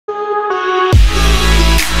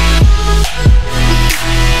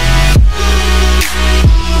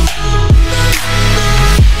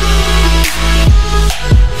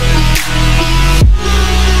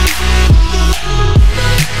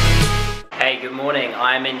morning.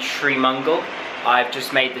 I'm in Sreemangal. I've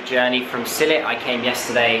just made the journey from Sylhet. I came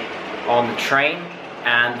yesterday on the train,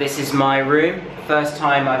 and this is my room. First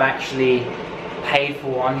time I've actually paid for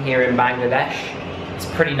one here in Bangladesh. It's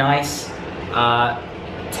pretty nice.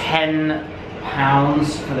 £10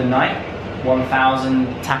 for the night,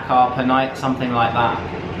 1,000 taka per night, something like that,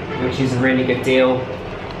 which is a really good deal.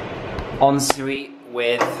 Ensuite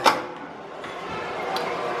with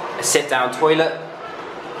a sit-down toilet.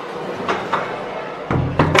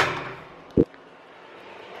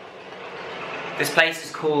 This place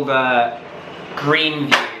is called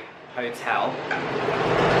Greenview Hotel.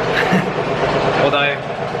 Although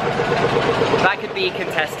that could be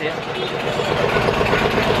contested.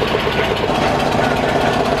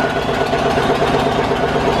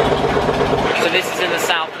 So this is in the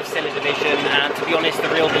south of Sylhet division, and to be honest, the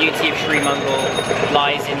real beauty of Sreemangal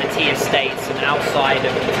lies in the tea estates and outside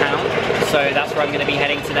of the town. So that's where I'm going to be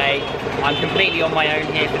heading today. I'm completely on my own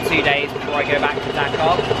here for 2 days before I go back to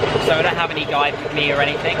Dhaka. So I don't have any guide with me or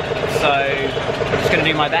anything. So I'm just going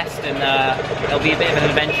to do my best, and it'll be a bit of an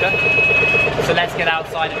adventure. So let's get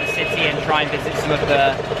outside of the city and try and visit some of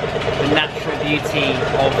the natural beauty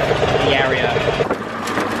of the area.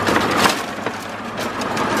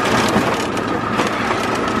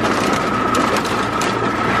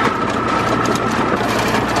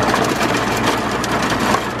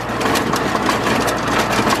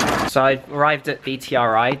 So I've arrived at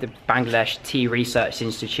BTRI, the Bangladesh Tea Research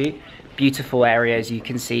Institute. Beautiful area, as you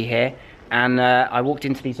can see here. And I walked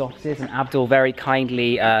into these offices, and Abdul very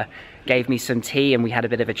kindly gave me some tea, and we had a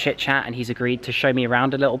bit of a chit chat, and he's agreed to show me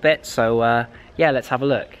around a little bit. So yeah, let's have a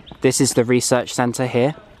look. This is the research center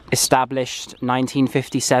here, established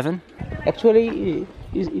 1957. Actually,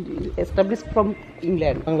 it established from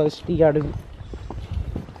England, Bangladesh Tea Garden,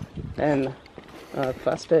 and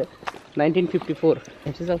first 1954.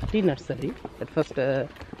 It is a tea nursery. At first,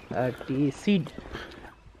 tea seed.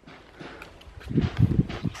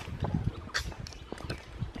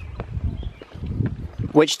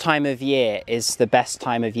 Which time of year is the best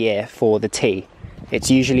time of year for the tea?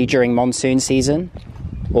 It's usually during monsoon season,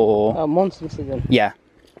 or monsoon season. Yeah.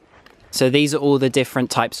 So these are all the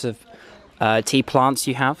different types of tea plants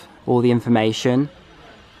you have. All the information,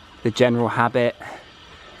 the general habit,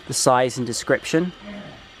 the size and description,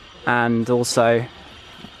 and also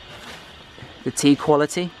the tea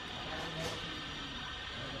quality.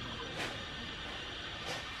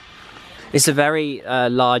 It's a very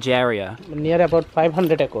large area. Near about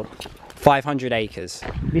 500 acres. 500 acres.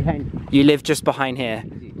 Behind. You live just behind here.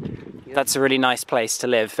 That's a really nice place to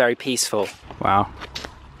live, very peaceful. Wow.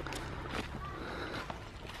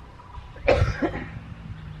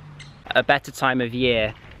 A better time of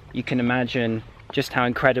year, you can imagine just how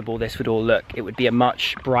incredible this would all look. It would be a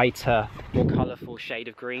much brighter, more colourful shade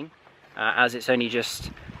of green, as it's only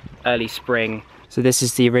just early spring. So this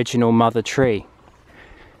is the original mother tree.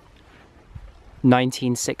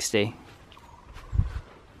 1960.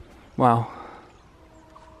 Wow.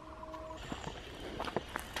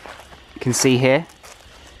 You can see here,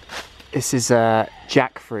 this is a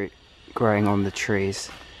jackfruit growing on the trees.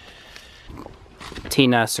 Tea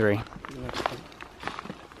nursery.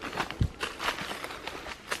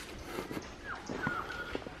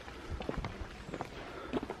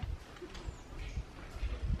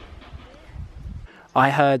 I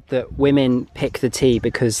heard that women pick the tea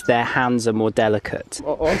because their hands are more delicate.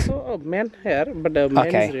 Also men hair, but men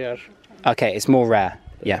is rare. Okay, it's more rare,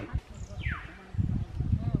 yeah.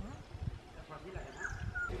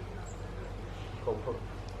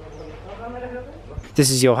 This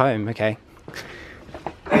is your home, okay.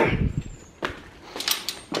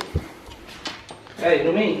 Hey,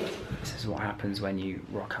 Rumi. This is what happens when you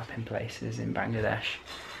rock up in places in Bangladesh.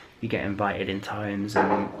 You get invited into homes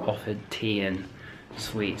and offered tea and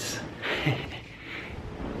sweets.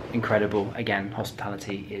 Incredible. Again,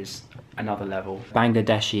 hospitality is another level.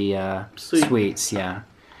 Bangladeshi sweets, yeah,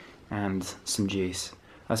 and some juice.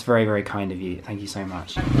 That's very, very kind of you. Thank you so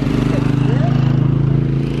much.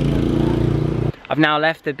 I've now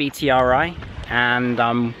left the BTRI, and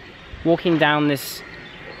I'm walking down this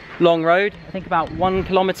long road, I think about 1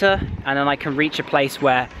 kilometer, and then I can reach a place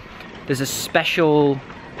where there's a special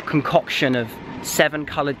concoction of 7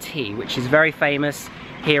 coloured tea, which is very famous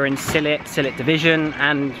here in Sylhet division,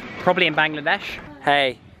 and probably in Bangladesh.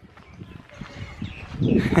 Hey.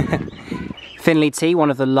 Finley Tea, one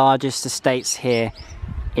of the largest estates here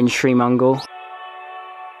in Sreemangal.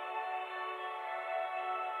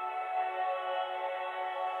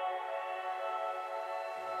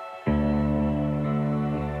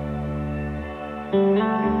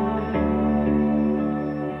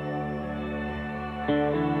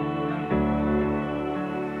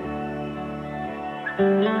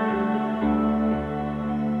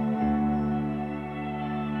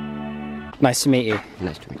 Nice to meet you.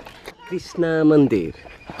 Nice to meet you. Krishna Mandir.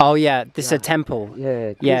 Oh yeah, this is a temple.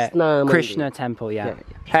 Yeah, Yeah, Krishna Mandir. Krishna temple, yeah. Yeah,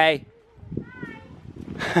 Hey!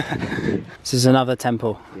 This is another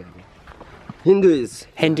temple. Yeah.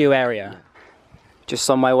 Hindu area. Just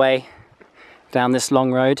on my way down this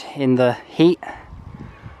long road in the heat.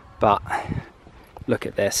 But look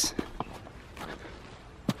at this.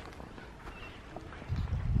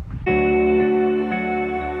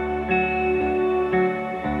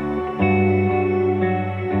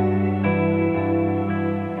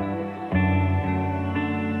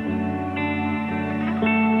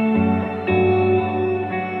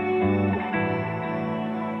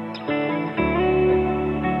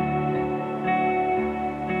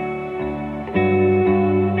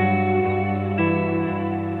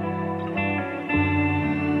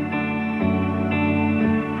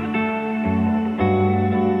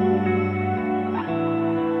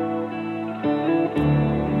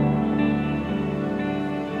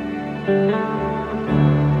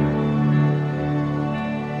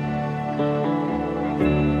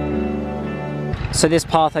 So this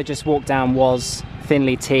path I just walked down was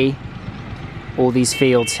Finley Tea. All these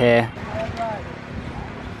fields here.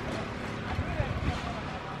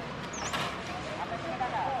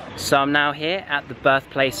 So I'm now here at the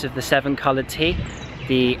birthplace of the seven coloured tea,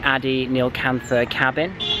 the Adi Nilkantha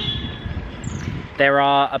cabin. There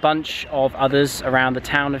are a bunch of others around the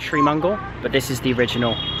town of Sreemangal, but this is the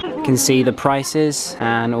original. You can see the prices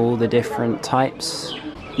and all the different types.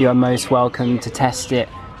 You are most welcome to test it,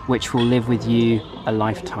 which will live with you a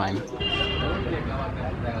lifetime.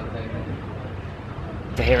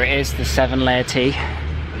 So here it is, the 7-layer tea.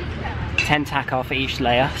 10 takar for each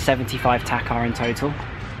layer, 75 takar in total.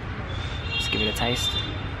 Let's give it a taste.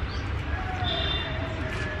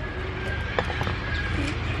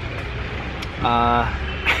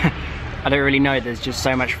 I don't really know, there's just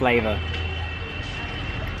so much flavour.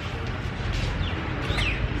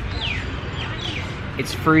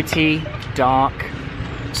 It's fruity, dark,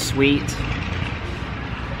 sweet.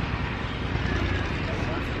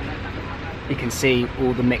 You can see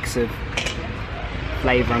all the mix of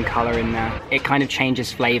flavour and colour in there. It kind of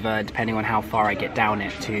changes flavour depending on how far I get down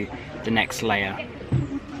it to the next layer.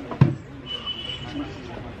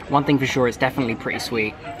 One thing for sure, it's definitely pretty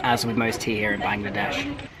sweet, as with most tea here in Bangladesh.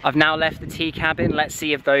 I've now left the tea cabin. Let's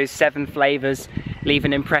see if those 7 flavours leave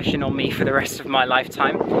an impression on me for the rest of my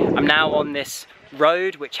lifetime. I'm now on this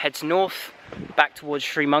road which heads north back towards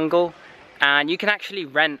Sreemangal, and you can actually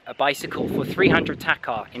rent a bicycle for 300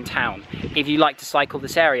 takar in town. If you like to cycle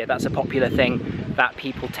this area, that's a popular thing that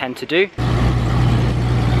people tend to do.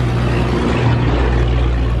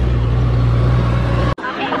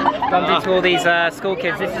 Bumped into all these school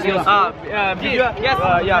kids. This is your school? Video, yes,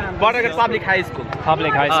 yeah, Border Public High School.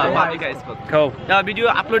 Public high school. Public High School. Cool. Video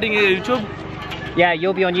uploading YouTube. Yeah,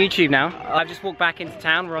 you'll be on YouTube now. I've just walked back into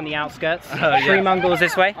town. We're on the outskirts. Sreemangal is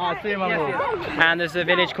this way. Sreemangal. And there's a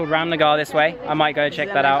village called Ramnagar this way. I might go check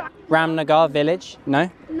that out. Ramnagar village? No?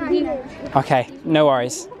 No. Okay, no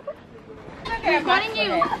worries. Recording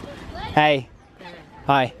you. Hey.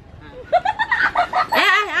 Hi.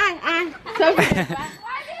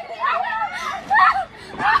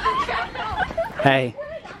 Hey.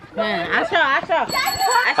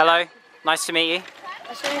 Hello. Nice to meet you.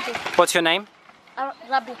 What's your name?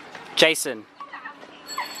 Rabbi. Jason.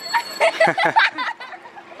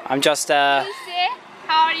 I'm just Say,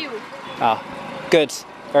 how are you? Oh, good.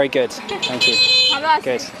 Very good. Thank you.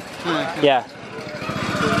 Good. Yeah.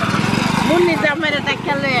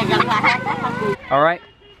 All right.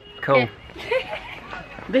 Cool.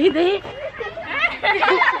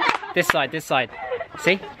 This side. This side.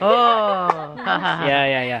 See? Oh.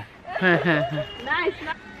 Yeah. Nice.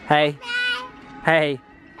 Hey. Hey.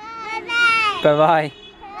 Bye-bye.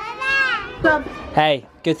 Hey.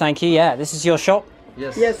 Good, thank you. Yeah, this is your shop?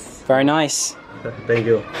 Yes. Yes. Very nice. Thank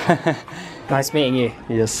you. Nice meeting you.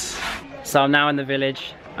 Yes. So I'm now in the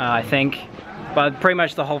village, I think. But pretty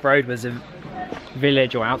much the whole road was a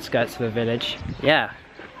village or outskirts of a village. Yeah.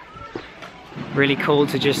 Really cool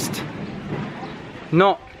to just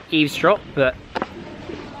not eavesdrop, but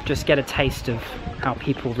just get a taste of how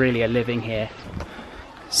people really are living here.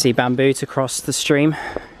 See bamboo to cross the stream.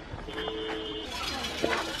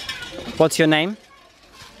 What's your name?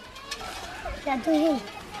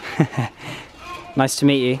 Nice to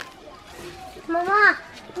meet you. Mama.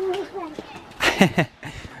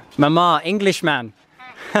 Mama, Englishman.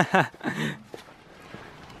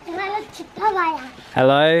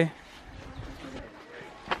 Hello.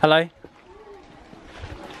 Hello.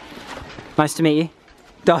 Nice to meet you.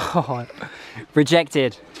 Oh,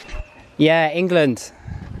 Rejected. Yeah, England.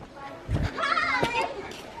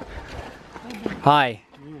 Hi.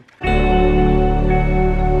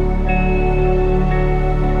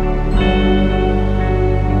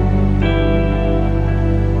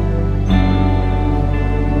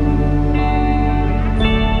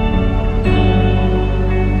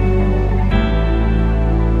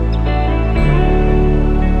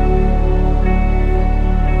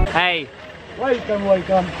 Hey. Welcome,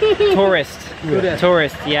 welcome. Tourist. Good.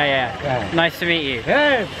 Tourist, yeah. Nice to meet you.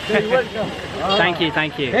 Hey, very welcome. Thank you,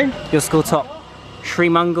 thank you. Thank- Your school top.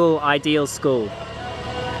 Sreemangal Ideal School.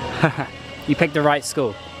 You picked the right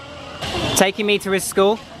school. Taking me to his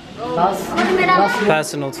school?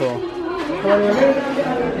 Personal tour.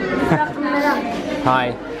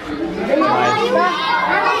 Hi.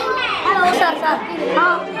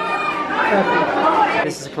 Hi.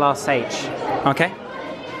 This is class H. Okay?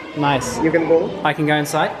 Nice. You can go. I can go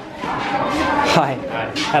inside? Hi.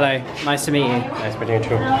 Hello. Nice to meet you. Nice meeting you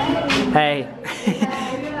too. Hey.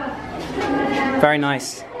 Very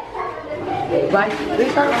nice. Right.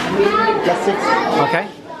 Plus 6. Okay.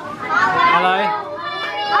 Hello.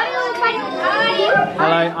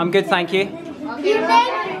 Hello. I'm good, thank you.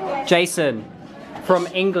 Jason. From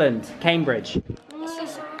England, Cambridge.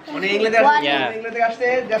 Yeah.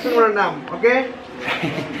 Okay?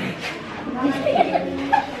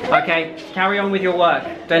 Okay, carry on with your work.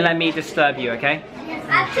 Don't let me disturb you, okay?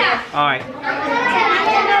 Alright.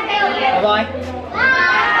 Bye-bye.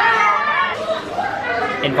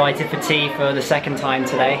 Invited for tea for the second time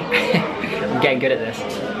today. I'm getting good at this.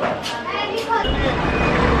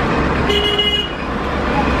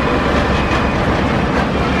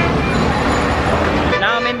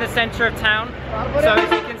 Now I'm in the centre of town. So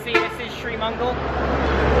as you can see, this is Sreemangal.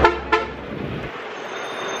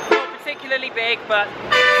 Not particularly big, but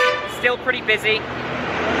still pretty busy.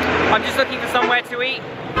 I'm just looking for somewhere to eat.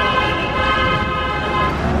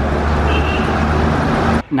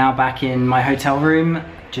 Now back in my hotel room,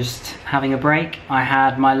 just having a break. I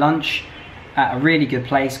had my lunch at a really good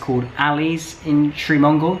place called Ali's in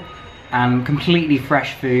Sreemangal, and completely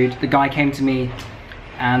fresh food. The guy came to me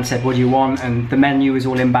and said, what do you want? And the menu was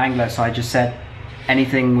all in Bangla, so I just said,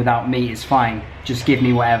 anything without meat is fine, just give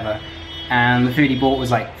me whatever. And the food he bought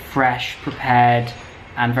was like fresh, prepared,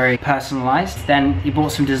 and very personalised. Then he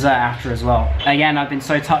bought some dessert after as well. Again, I've been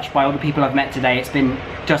so touched by all the people I've met today. It's been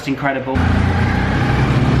just incredible.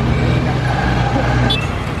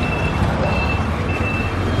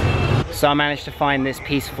 So I managed to find this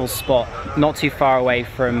peaceful spot not too far away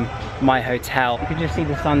from my hotel. You can just see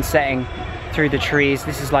the sun setting through the trees.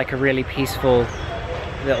 This is like a really peaceful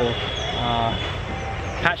little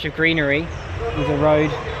patch of greenery. There's a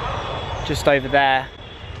road just over there.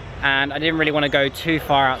 And I didn't really want to go too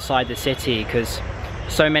far outside the city because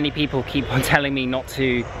so many people keep on telling me not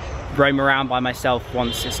to roam around by myself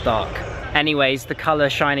once it's dark. Anyways, the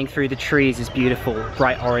colour shining through the trees is beautiful,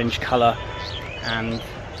 bright orange colour, and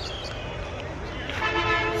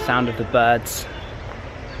sound of the birds.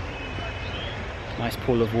 Nice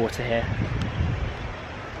pool of water here.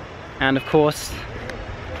 And of course,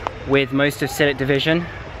 with most of Sylhet Division,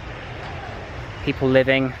 people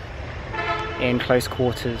living in close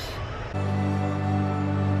quarters.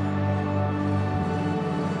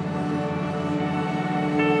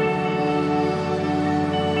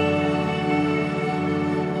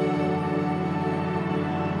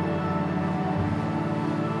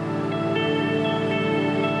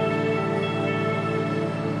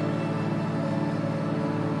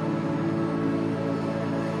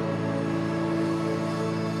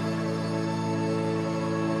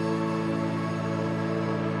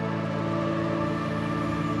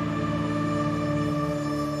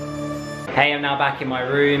 Hey, I'm now back in my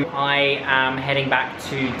room. I am heading back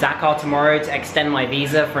to Dhaka tomorrow to extend my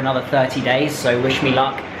visa for another 30 days, so wish me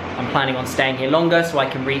luck. I'm planning on staying here longer so I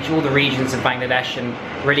can reach all the regions of Bangladesh and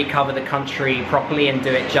really cover the country properly and do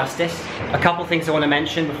it justice. A couple things I want to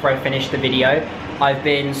mention before I finish the video. I've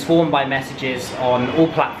been swarmed by messages on all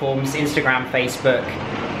platforms, Instagram, Facebook,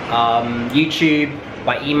 YouTube,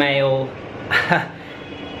 by email,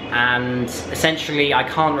 and essentially I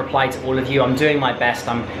can't reply to all of you. I'm doing my best.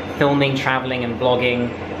 I'm filming, traveling and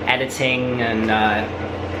vlogging, editing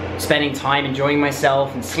and spending time enjoying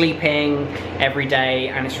myself and sleeping every day,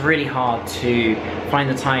 and it's really hard to find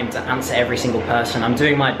the time to answer every single person. I'm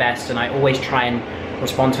doing my best and I always try and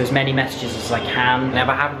respond to as many messages as I can. And if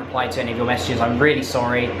I haven't replied to any of your messages, I'm really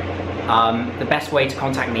sorry. The best way to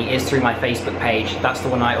contact me is through my Facebook page. That's the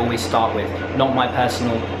one I always start with, not my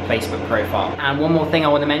personal Facebook profile. And one more thing I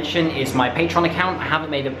want to mention is my Patreon account. I haven't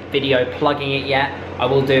made a video plugging it yet. I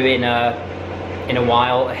will do in in a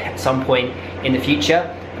while at some point in the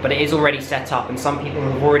future, but it is already set up and some people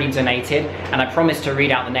have already donated, and I promise to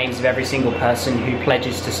read out the names of every single person who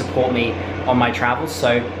pledges to support me on my travels.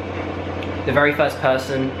 So the very first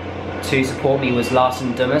person to support me was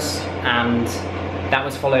Larson Dumas, and that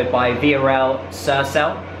was followed by Viorel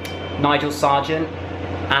Surcell, Nigel Sargent,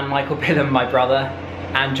 and Michael Billum, my brother,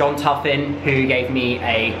 and John Tuffin, who gave me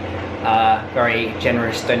a very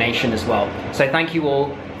generous donation as well. So thank you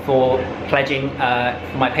all for pledging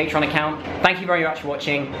for my Patreon account. Thank you very much for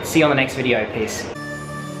watching. See you on the next video. Peace.